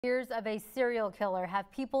Fears of a serial killer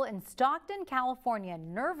have people in Stockton, California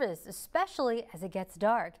nervous, especially as it gets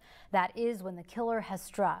dark. That is when the killer has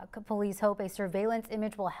struck. Police hope a surveillance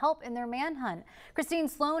image will help in their manhunt. Christine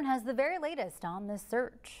Sloan has the very latest on this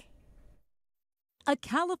search. A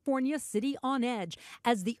California city on edge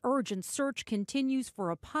as the urgent search continues for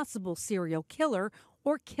a possible serial killer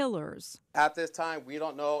or killers. At this time, we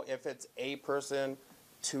don't know if it's a person,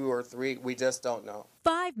 2 or 3. We just don't know.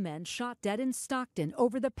 5 men shot dead in Stockton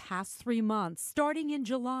over the past 3 months, starting in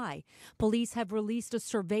July. Police have released a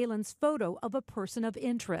surveillance photo of a person of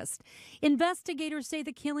interest. Investigators say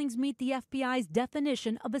the killings meet the FBI's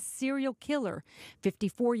definition of a serial killer.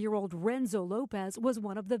 54-year-old Renzo Lopez was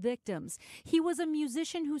one of the victims. He was a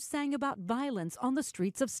musician who sang about violence on the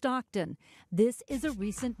streets of Stockton. This is a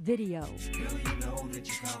recent video.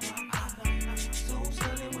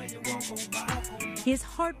 His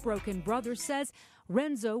heartbroken brother says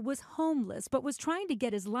Renzo was homeless but was trying to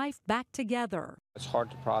get his life back together. It's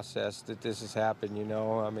hard to process that this has happened, you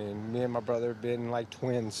know. I mean, me and my brother have been like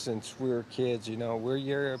twins since we were kids, you know. We're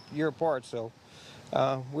a year apart, so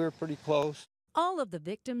we're pretty close. All of the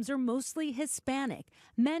victims are mostly Hispanic,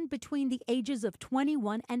 men between the ages of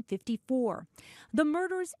 21 and 54. The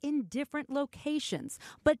murders in different locations,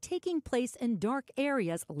 but taking place in dark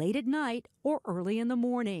areas late at night or early in the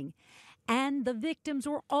morning. And the victims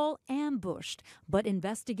were all ambushed, but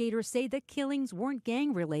investigators say the killings weren't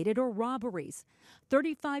gang-related or robberies.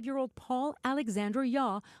 35-year-old Paul Alexander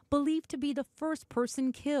Yaw believed to be the first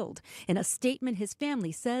person killed. In a statement, his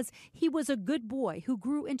family says he was a good boy who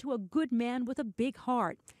grew into a good man with a big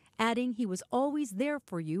heart, adding he was always there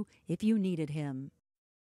for you if you needed him.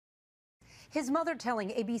 His mother telling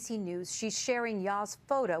ABC News she's sharing Yaw's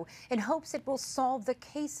photo in hopes it will solve the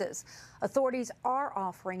cases. Authorities are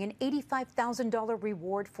offering an $85,000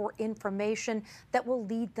 reward for information that will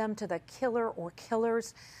lead them to the killer or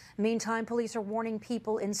killers. Meantime, police are warning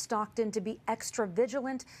people in Stockton to be extra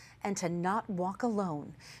vigilant and to not walk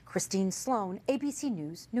alone. Christine Sloan, ABC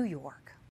News, New York.